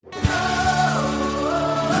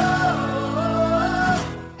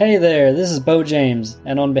Hey there, this is Bo James,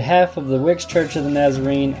 and on behalf of the Wicks Church of the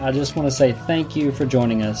Nazarene, I just want to say thank you for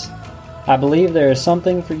joining us. I believe there is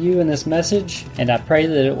something for you in this message, and I pray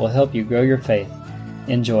that it will help you grow your faith.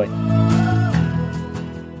 Enjoy.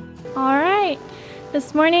 All right.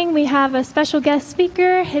 This morning we have a special guest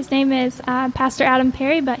speaker. His name is Pastor Adam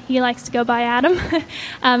Perry, but he likes to go by Adam.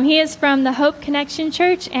 He is from the Hope Connection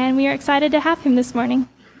Church, and we are excited to have him this morning.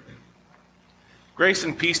 Grace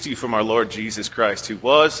and peace to you from our Lord Jesus Christ, who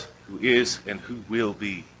was, who is, and who will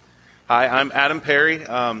be. Hi, I'm Adam Perry.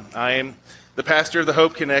 I am the pastor of the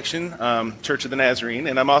Hope Connection Church of the Nazarene,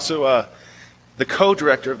 and I'm also the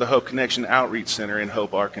co-director of the Hope Connection Outreach Center in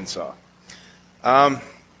Hope, Arkansas. I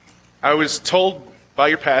was told by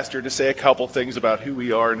your pastor to say a couple things about who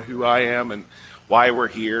we are and who I am and why we're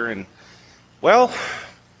here. And, well,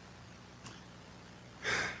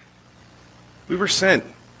 we were sent.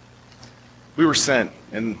 We were sent,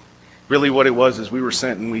 and really what it was is we were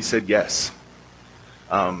sent and we said yes.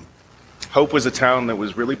 Hope was a town that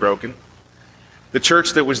was really broken. The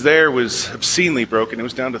church that was there was obscenely broken. It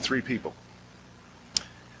was down to 3 people.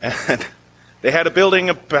 And they had a building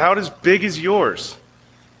about as big as yours.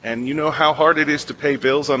 And you know how hard it is to pay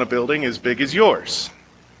bills on a building as big as yours.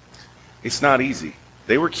 It's not easy.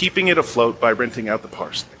 They were keeping it afloat by renting out the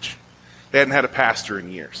parsonage. They hadn't had a pastor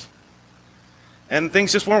in years. And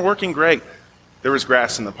things just weren't working great. There was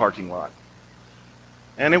grass in the parking lot.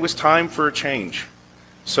 And it was time for a change.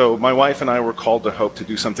 So my wife and I were called to Hope to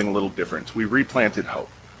do something a little different. We replanted Hope.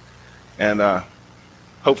 And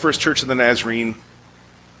Hope First Church of the Nazarene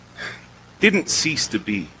didn't cease to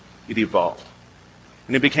be. It evolved.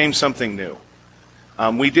 And it became something new.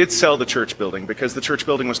 We did sell the church building because the church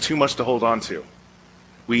building was too much to hold on to.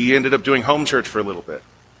 We ended up doing home church for a little bit.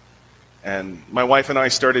 And my wife and I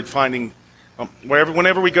started finding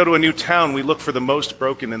whenever we go to a new town, we look for the most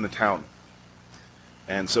broken in the town.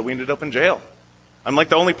 And so we ended up in jail. I'm like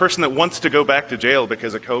the only person that wants to go back to jail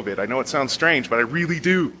because of COVID. I know it sounds strange, but I really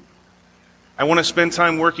do. I want to spend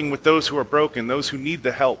time working with those who are broken, those who need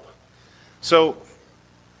the help. So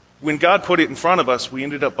when God put it in front of us, we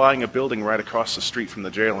ended up buying a building right across the street from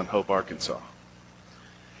the jail in Hope, Arkansas.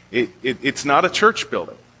 It's not a church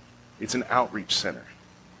building. It's an outreach center.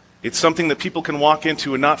 It's something that people can walk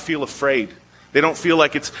into and not feel afraid. They don't feel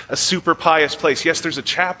like it's a super pious place. Yes, there's a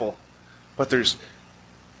chapel, but there's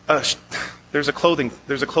a clothing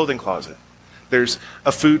closet. There's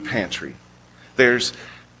a food pantry. There's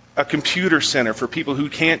a computer center for people who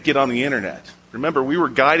can't get on the internet. Remember, we were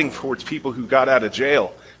guiding towards people who got out of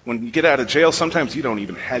jail. When you get out of jail, sometimes you don't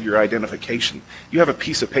even have your identification. You have a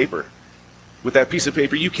piece of paper. With that piece of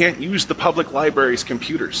paper, you can't use the public library's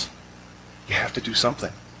computers. You have to do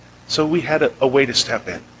something. So we had a way to step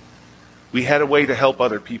in. We had a way to help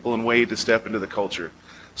other people and a way to step into the culture.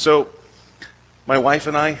 So my wife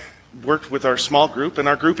and I worked with our small group, and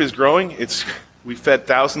our group is growing. We fed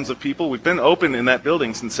thousands of people. We've been open in that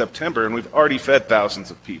building since September, and we've already fed thousands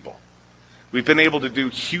of people. We've been able to do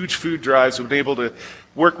huge food drives. We've been able to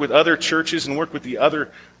work with other churches and work with the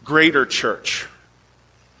other greater church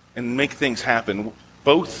and make things happen,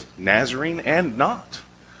 both Nazarene and not,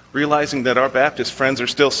 realizing that our Baptist friends are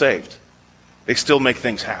still saved. They still make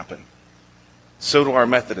things happen. So do our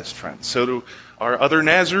Methodist friends. So do our other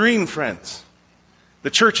Nazarene friends. The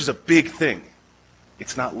church is a big thing.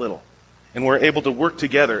 It's not little. And we're able to work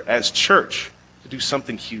together as church to do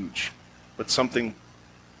something huge, but something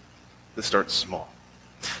that starts small.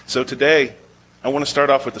 So today, I want to start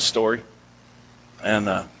off with a story.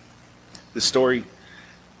 And this story,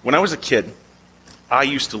 when I was a kid, I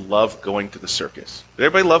used to love going to the circus. Did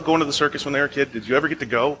everybody love going to the circus when they were a kid? Did you ever get to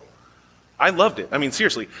go? I loved it. I mean,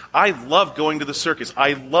 seriously, I loved going to the circus.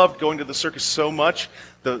 I loved going to the circus so much.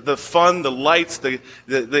 The fun, the lights, the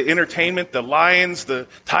entertainment, the lions, the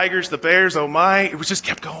tigers, the bears, oh my, it was just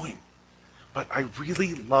kept going. But I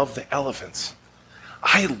really loved the elephants.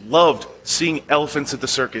 I loved seeing elephants at the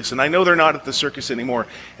circus, and I know they're not at the circus anymore,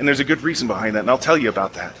 and there's a good reason behind that, and I'll tell you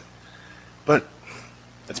about that. But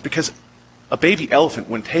it's because a baby elephant,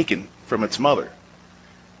 when taken from its mother,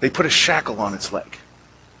 they put a shackle on its leg.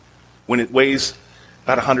 When it weighs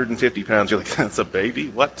about 150 pounds, you're like, that's a baby?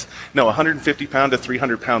 What? No, 150-pound to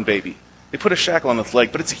 300-pound baby. They put a shackle on its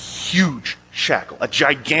leg, but it's a huge shackle, a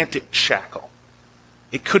gigantic shackle.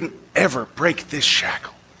 It couldn't ever break this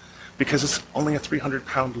shackle because it's only a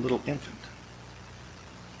 300-pound little infant.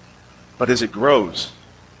 But as it grows,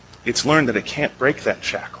 it's learned that it can't break that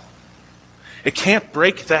shackle. It can't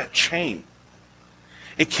break that chain.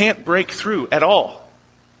 It can't break through at all.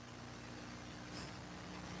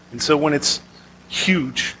 And so when it's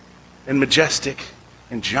huge and majestic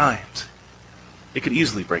and giant, it could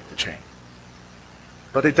easily break the chain.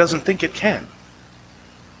 but it doesn't think it can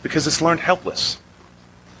because it's learned helpless.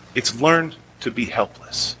 It's learned to be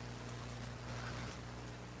helpless.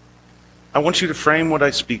 I want you to frame what I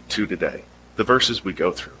speak to today, the verses we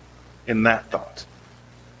go through, in that thought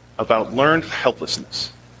about learned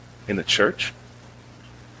helplessness in the church,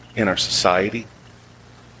 in our society,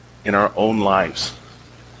 in our own lives.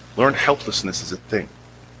 Learned helplessness is a thing.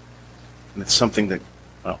 And it's something that,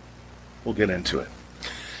 well, we'll get into it.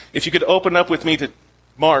 If you could open up with me to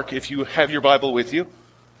Mark, if you have your Bible with you,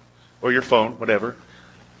 or your phone, whatever.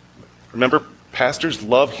 Remember, pastors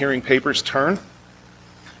love hearing papers turn.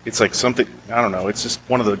 It's like something, I don't know, it's just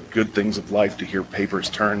one of the good things of life to hear papers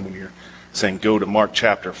turn when you're saying go to Mark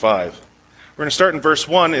chapter 5. We're going to start in verse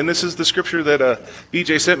 1, and this is the scripture that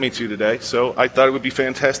BJ sent me to today, so I thought it would be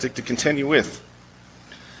fantastic to continue with.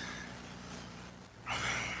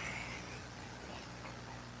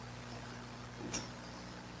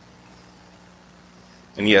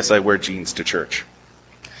 And yes, I wear jeans to church.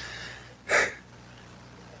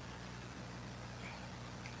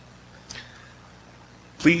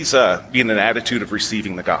 Please be in an attitude of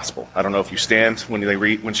receiving the gospel. I don't know if you stand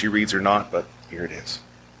when she reads or not, but here it is.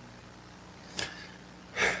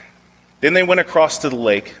 Then they went across to the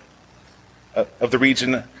lake of the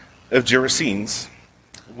region of Gerasenes.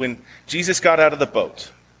 When Jesus got out of the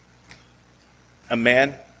boat, a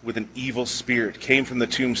man with an evil spirit came from the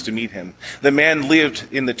tombs to meet him. The man lived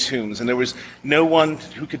in the tombs, and there was no one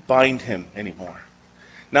who could bind him anymore,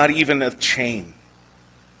 not even a chain.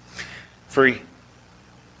 For he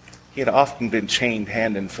had often been chained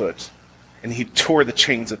hand and foot, and he tore the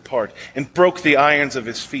chains apart and broke the irons of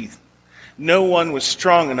his feet. No one was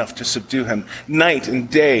strong enough to subdue him. Night and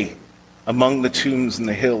day, among the tombs and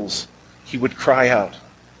the hills, he would cry out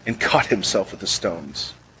and cut himself with the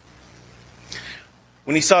stones.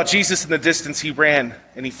 When he saw Jesus in the distance, he ran,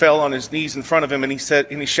 and he fell on his knees in front of him, and he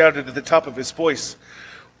shouted at the top of his voice,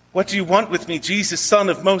 "What do you want with me, Jesus, Son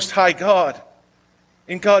of Most High God?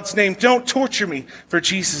 In God's name, don't torture me." For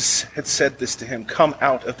Jesus had said this to him, "Come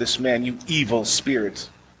out of this man, you evil spirit."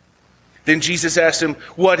 Then Jesus asked him,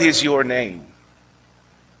 "What is your name?"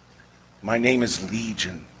 "My name is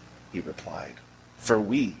Legion," he replied, "for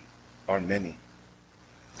we are many."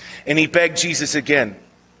 And he begged Jesus again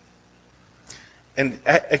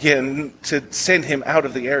to send him out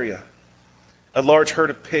of the area. A large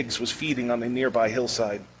herd of pigs was feeding on a nearby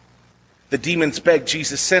hillside. The demons begged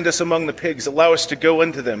Jesus, "Send us among the pigs, allow us to go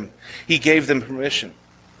into them." He gave them permission,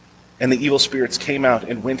 and the evil spirits came out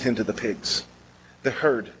and went into the pigs. The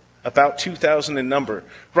herd, about 2,000 in number,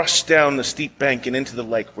 rushed down the steep bank and into the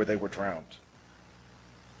lake where they were drowned.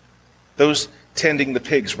 Those tending the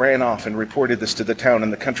pigs ran off and reported this to the town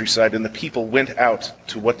and the countryside, and the people went out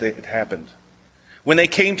to what had happened. When they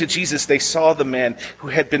came to Jesus, they saw the man who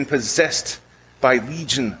had been possessed by a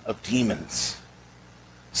legion of demons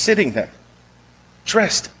sitting there,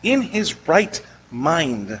 dressed in his right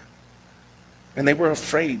mind. And they were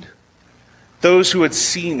afraid. Those who had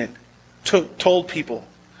seen it told people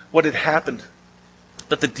what had happened,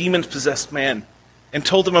 but the demon-possessed man, and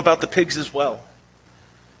told them about the pigs as well.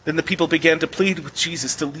 Then the people began to plead with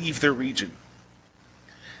Jesus to leave their region.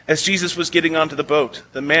 As Jesus was getting onto the boat,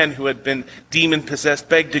 the man who had been demon-possessed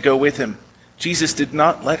begged to go with him. Jesus did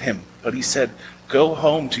not let him, but he said, "Go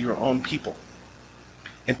home to your own people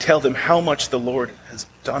and tell them how much the Lord has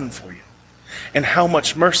done for you and how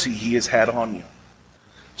much mercy he has had on you."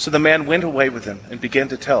 So the man went away with him and began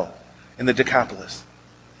to tell in the Decapolis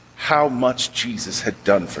how much Jesus had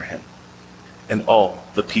done for him. And all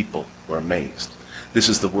the people were amazed. This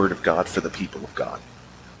is the word of God for the people of God.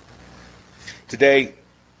 Today,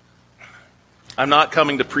 I'm not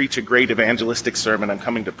coming to preach a great evangelistic sermon. I'm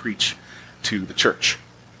coming to preach to the church.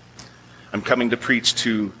 I'm coming to preach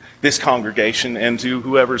to this congregation and to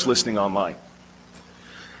whoever's listening online.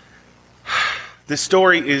 This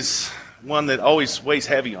story is one that always weighs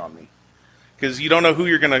heavy on me, because you don't know who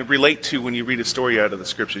you're going to relate to when you read a story out of the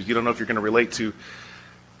scriptures. You don't know if you're going to relate to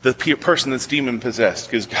the person that's demon-possessed,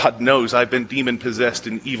 because God knows I've been demon-possessed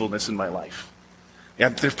in evilness in my life.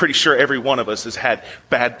 I'm pretty sure every one of us has had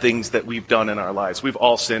bad things that we've done in our lives. We've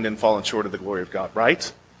all sinned and fallen short of the glory of God,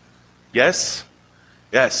 right? Yes?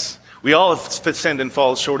 Yes. We all have sinned and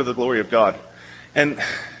fallen short of the glory of God. And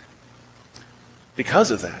because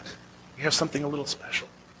of that, we have something a little special.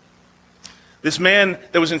 This man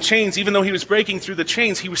that was in chains, even though he was breaking through the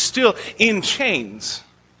chains, he was still in chains.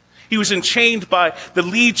 He was enchained by the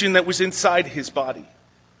legion that was inside his body.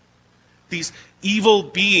 These evil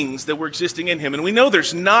beings that were existing in him. And we know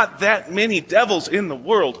there's not that many devils in the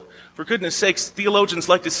world. For goodness sakes, theologians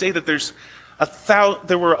like to say that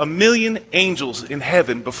there were 1 million angels in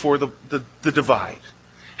heaven before the divide.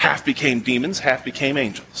 Half became demons, half became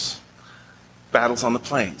angels. Battles on the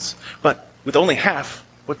plains. But with only half,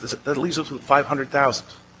 that leaves us with 500,000,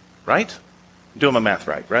 right? I'm doing my math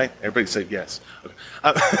right? Everybody say yes.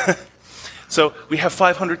 Okay. So we have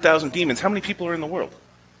 500,000 demons. How many people are in the world?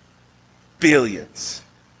 Billions.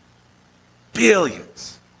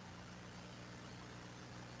 Billions.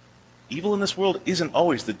 Evil in this world isn't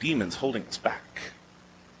always the demons holding us back.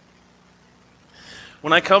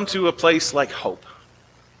 When I come to a place like Hope,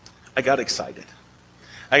 I got excited.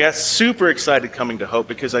 I got super excited coming to Hope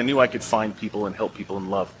because I knew I could find people and help people and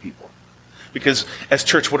love people. Because as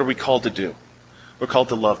church, what are we called to do? We're called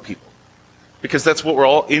to love people. Because that's what we're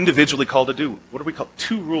all individually called to do. What are we called?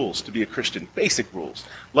 2 rules to be a Christian, basic rules.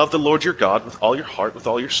 Love the Lord your God with all your heart, with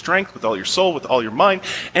all your strength, with all your soul, with all your mind,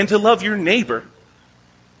 and to love your neighbor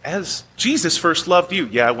as Jesus first loved you.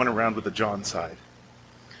 Yeah, I went around with the John side.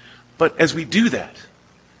 But as we do that,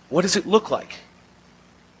 what does it look like?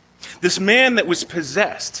 This man that was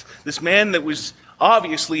possessed, this man that was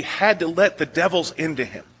obviously had to let the devils into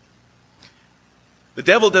him. The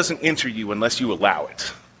devil doesn't enter you unless you allow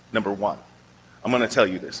it, number one. I'm going to tell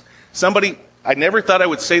you this. I never thought I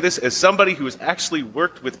would say this as somebody who has actually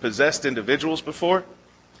worked with possessed individuals before,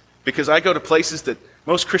 because I go to places that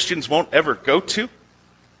most Christians won't ever go to.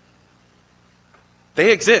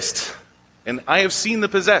 They exist, and I have seen the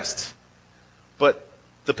possessed. But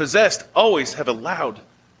the possessed always have allowed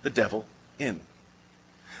the devil in.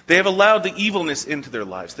 They have allowed the evilness into their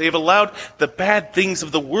lives. They have allowed the bad things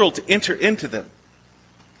of the world to enter into them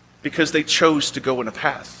because they chose to go in a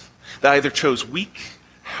path. They either chose weak,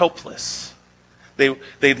 helpless.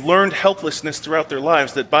 They learned helplessness throughout their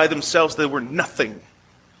lives, that by themselves they were nothing.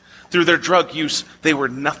 Through their drug use, they were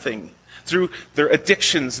nothing. Through their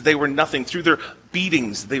addictions, they were nothing. Through their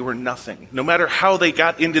beatings, they were nothing. No matter how they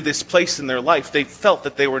got into this place in their life, they felt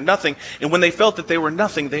that they were nothing. And when they felt that they were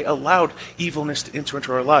nothing, they allowed evilness to enter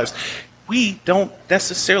into our lives. We don't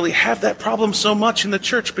necessarily have that problem so much in the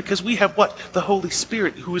church because we have what? The Holy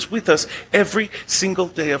Spirit, who is with us every single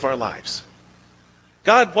day of our lives.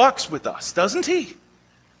 God walks with us, doesn't he?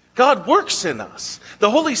 God works in us.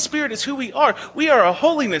 The Holy Spirit is who we are. We are a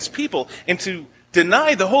holiness people, and to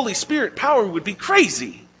deny the Holy Spirit power would be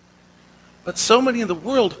crazy. But so many in the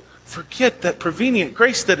world forget that prevenient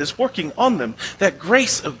grace that is working on them, that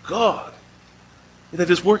grace of God that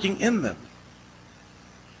is working in them.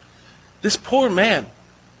 This poor man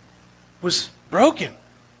was broken.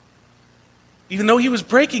 Even though he was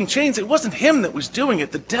breaking chains, it wasn't him that was doing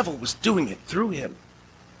it. The devil was doing it through him.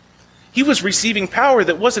 He was receiving power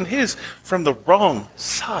that wasn't his from the wrong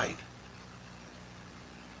side.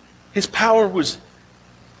 His power was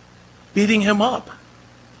beating him up,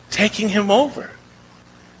 taking him over.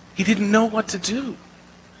 He didn't know what to do.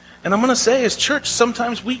 And I'm going to say, as church,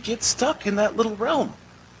 sometimes we get stuck in that little realm.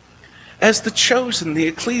 As the chosen, the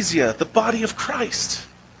ecclesia, the body of Christ,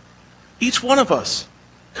 each one of us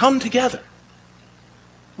come together.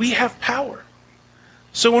 We have power.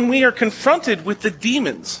 So when we are confronted with the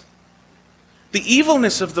demons, the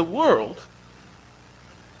evilness of the world,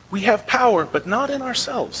 we have power, but not in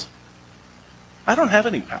ourselves. I don't have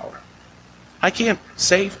any power. I can't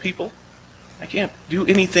save people. I can't do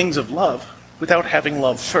any things of love without having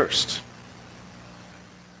love first.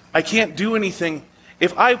 I can't do anything.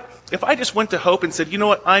 If I just went to Hope and said, you know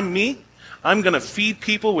what, I'm me. I'm going to feed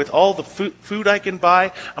people with all the food I can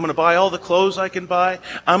buy. I'm going to buy all the clothes I can buy.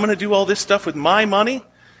 I'm going to do all this stuff with my money.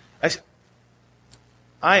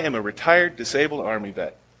 I am a retired disabled Army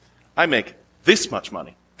vet. I make this much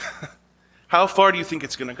money. How far do you think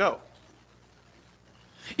it's going to go?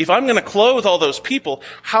 If I'm going to clothe all those people,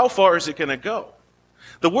 how far is it going to go?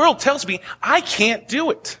 The world tells me I can't do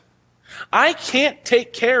it. I can't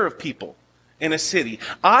take care of people in a city.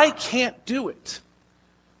 I can't do it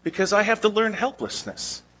because I have to learn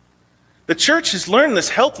helplessness. The church has learned this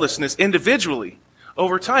helplessness individually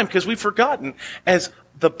over time because we've forgotten, as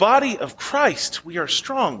the body of Christ, we are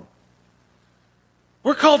strong.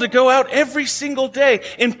 We're called to go out every single day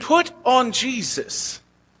and put on Jesus.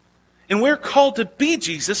 And we're called to be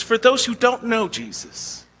Jesus for those who don't know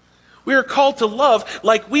Jesus. We are called to love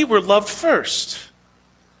like we were loved first.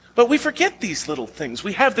 But we forget these little things.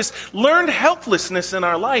 We have this learned helplessness in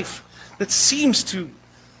our life that seems to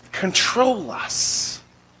control us.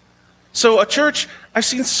 So a church, I've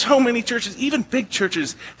seen so many churches, even big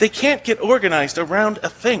churches, they can't get organized around a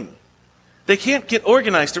thing. They can't get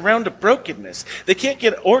organized around a brokenness. They can't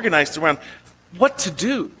get organized around what to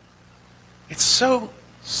do. It's so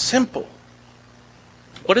simple.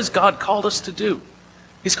 What has God called us to do?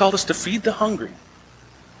 He's called us to feed the hungry.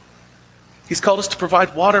 He's called us to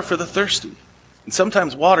provide water for the thirsty. And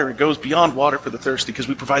sometimes water goes beyond water for the thirsty because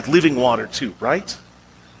we provide living water too, right?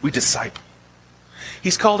 We disciple.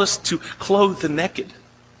 He's called us to clothe the naked.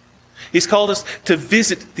 He's called us to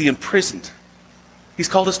visit the imprisoned. He's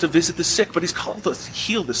called us to visit the sick, but he's called us to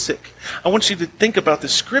heal the sick. I want you to think about the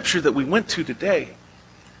scripture that we went to today.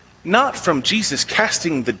 Not from Jesus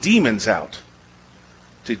casting the demons out,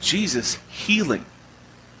 to Jesus healing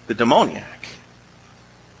the demoniac.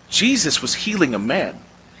 Jesus was healing a man.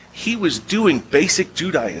 He was doing basic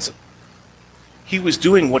Judaism. He was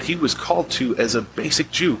doing what he was called to as a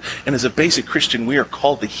basic Jew. And as a basic Christian, we are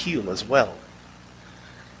called to heal as well.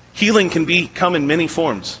 Healing can come in many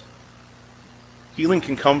forms. Healing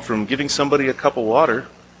can come from giving somebody a cup of water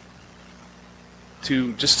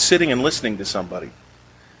to just sitting and listening to somebody.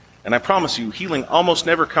 And I promise you, healing almost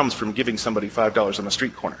never comes from giving somebody $5 on the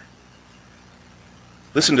street corner.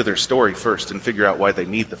 Listen to their story first and figure out why they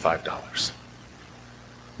need the $5.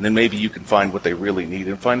 And then maybe you can find what they really need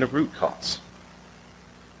and find the root cause.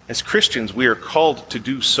 As Christians, we are called to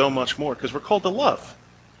do so much more because we're called to love.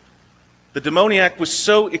 The demoniac was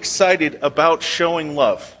so excited about showing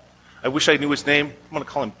love. I wish I knew his name. I'm going to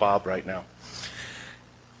call him Bob right now.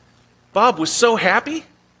 Bob was so happy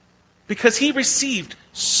because he received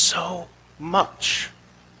so much.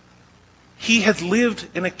 He had lived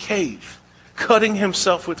in a cave, cutting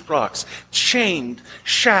himself with rocks, chained,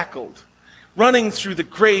 shackled, running through the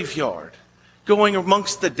graveyard, going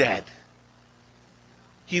amongst the dead.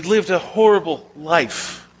 He lived a horrible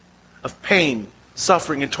life of pain,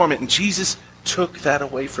 suffering, and torment, and Jesus took that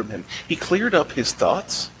away from him. He cleared up his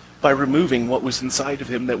thoughts by removing what was inside of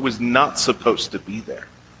him that was not supposed to be there.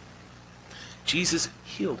 Jesus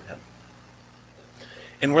healed him.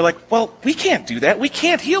 And we're like, well, we can't do that. We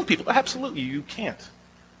can't heal people. Absolutely, you can't.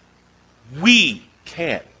 We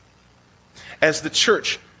can. As the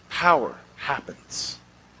church, power happens.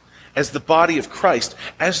 As the body of Christ,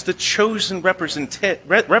 as the chosen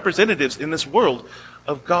representatives in this world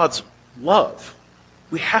of God's love,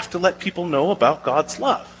 we have to let people know about God's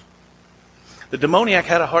love. The demoniac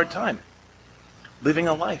had a hard time living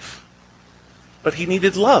a life. But he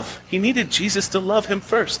needed love. He needed Jesus to love him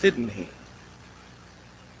first, didn't he?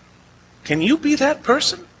 Can you be that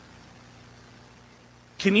person?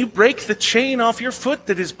 Can you break the chain off your foot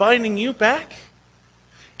that is binding you back?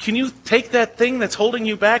 Can you take that thing that's holding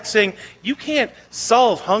you back, saying, you can't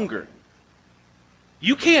solve hunger.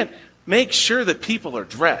 You can't make sure that people are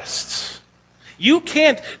dressed. You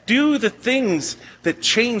can't do the things that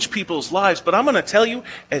change people's lives. But I'm going to tell you,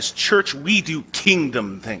 as church, we do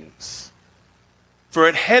kingdom things. For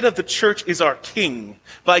at head of the church is our king.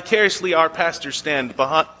 Vicariously, our pastors stand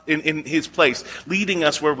in his place, leading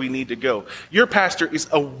us where we need to go. Your pastor is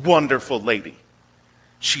a wonderful lady.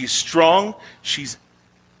 She's strong, she's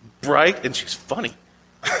bright, and she's funny.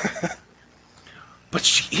 But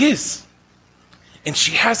she is. And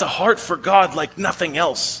she has a heart for God like nothing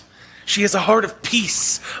else. She has a heart of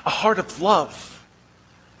peace, a heart of love.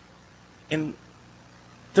 And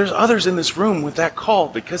there's others in this room with that call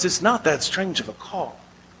because it's not that strange of a call.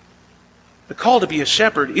 The call to be a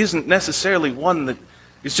shepherd isn't necessarily one that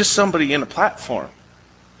is just somebody in a platform.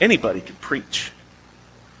 Anybody can preach.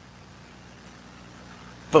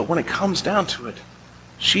 But when it comes down to it,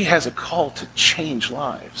 she has a call to change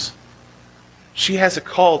lives. She has a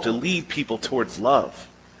call to lead people towards love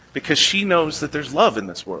because she knows that there's love in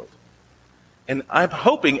this world. And I'm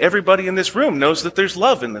hoping everybody in this room knows that there's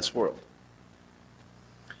love in this world.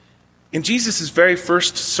 In Jesus' very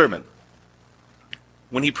first sermon,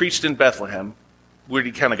 when he preached in Bethlehem, where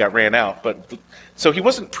he kind of got ran out, so he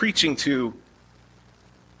wasn't preaching to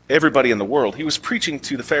everybody in the world. He was preaching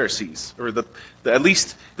to the Pharisees, or at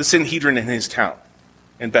least the Sanhedrin in his town,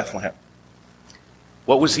 in Bethlehem.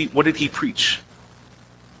 What did he preach?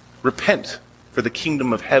 Repent, for the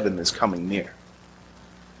kingdom of heaven is coming near.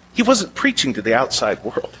 He wasn't preaching to the outside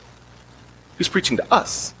world. He was preaching to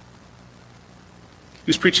us. He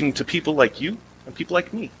was preaching to people like you and people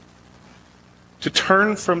like me to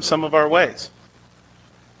turn from some of our ways.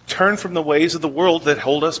 Turn from the ways of the world that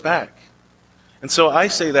hold us back. And so I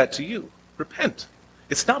say that to you. Repent.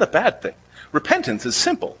 It's not a bad thing. Repentance is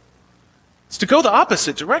simple. It's to go the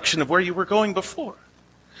opposite direction of where you were going before.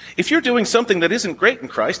 If you're doing something that isn't great in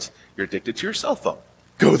Christ, you're addicted to your cell phone.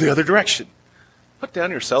 Go the other direction. Put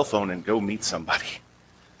down your cell phone and go meet somebody.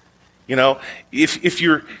 You know, if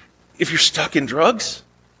you're stuck in drugs,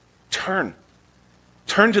 turn.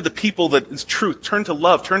 Turn to the people that is truth. Turn to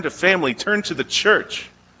love. Turn to family. Turn to the church.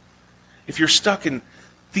 If you're stuck in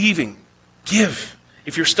thieving, give.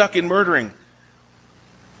 If you're stuck in murdering,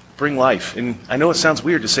 bring life. And I know it sounds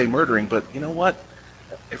weird to say murdering, but you know what?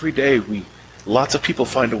 Every day we Lots of people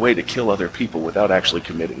find a way to kill other people without actually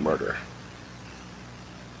committing murder.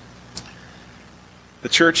 The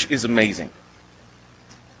church is amazing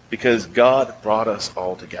because God brought us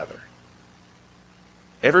all together.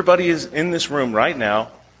 Everybody is in this room right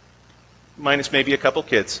now, minus maybe a couple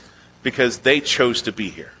kids, because they chose to be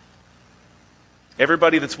here.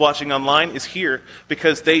 Everybody that's watching online is here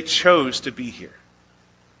because they chose to be here.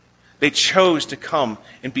 They chose to come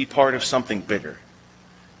and be part of something bigger.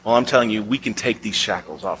 Well, I'm telling you, we can take these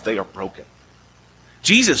shackles off. They are broken.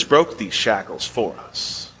 Jesus broke these shackles for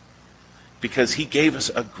us because he gave us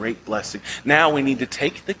a great blessing. Now we need to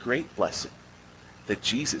take the great blessing that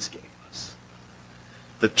Jesus gave us,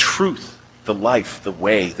 the truth, the life, the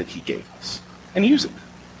way that he gave us, and use it.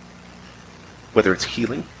 Whether it's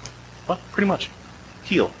healing, well, pretty much.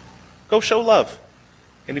 Heal. Go show love.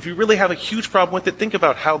 And if you really have a huge problem with it, think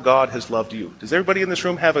about how God has loved you. Does everybody in this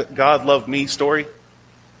room have a God loved me story?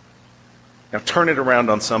 Now turn it around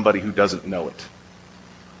on somebody who doesn't know it.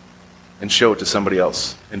 And show it to somebody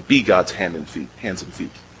else. And be God's hands and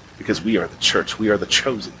feet. Because we are the church. We are the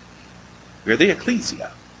chosen. We are the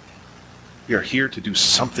ecclesia. We are here to do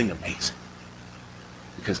something amazing.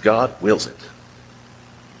 Because God wills it.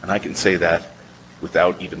 And I can say that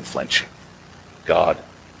without even flinching. God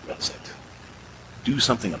wills it. Do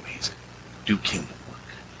something amazing. Do kingdom work.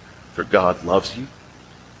 For God loves you.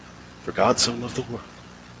 For God so loved the world.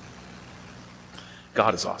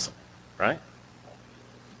 God is awesome, right?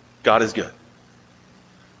 God is good.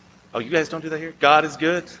 Oh, you guys don't do that here? God is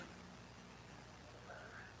good.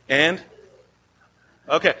 And?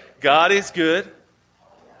 Okay, God is good.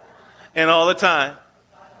 And all the time.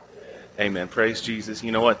 Amen. Praise Jesus.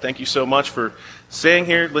 You know what? Thank you so much for staying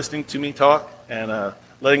here, listening to me talk, and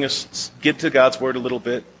letting us get to God's Word a little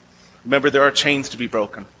bit. Remember, there are chains to be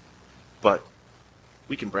broken, but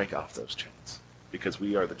we can break off those chains because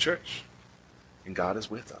we are the church, and God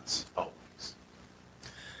is with us always.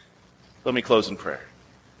 Let me close in prayer.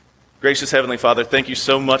 Gracious Heavenly Father, thank you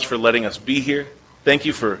so much for letting us be here. Thank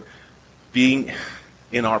you for being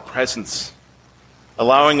in our presence,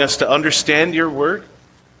 allowing us to understand your Word.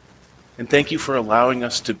 And thank you for allowing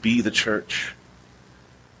us to be the church.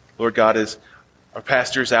 Lord God, as our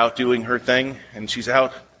pastor's out doing her thing, and she's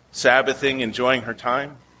out Sabbathing, enjoying her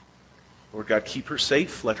time, Lord God, keep her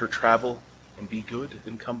safe, let her travel and be good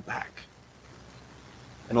and come back.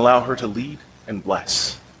 And allow her to lead and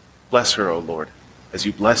bless. Bless her, O Lord, as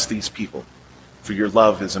you bless these people. For your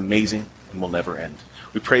love is amazing and will never end.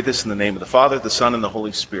 We pray this in the name of the Father, the Son, and the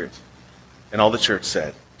Holy Spirit. And all the church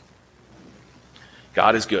said,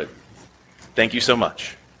 God is good. Thank you so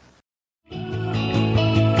much.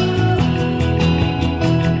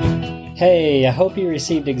 Hey, I hope you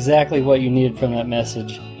received exactly what you needed from that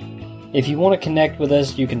message. If you want to connect with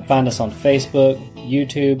us, you can find us on Facebook,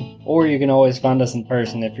 YouTube, or you can always find us in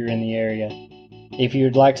person if you're in the area. If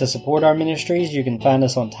you'd like to support our ministries, you can find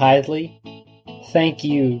us on Tithely. Thank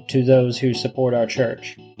you to those who support our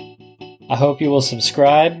church. I hope you will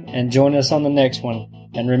subscribe and join us on the next one.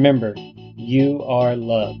 And remember, you are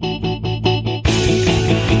loved.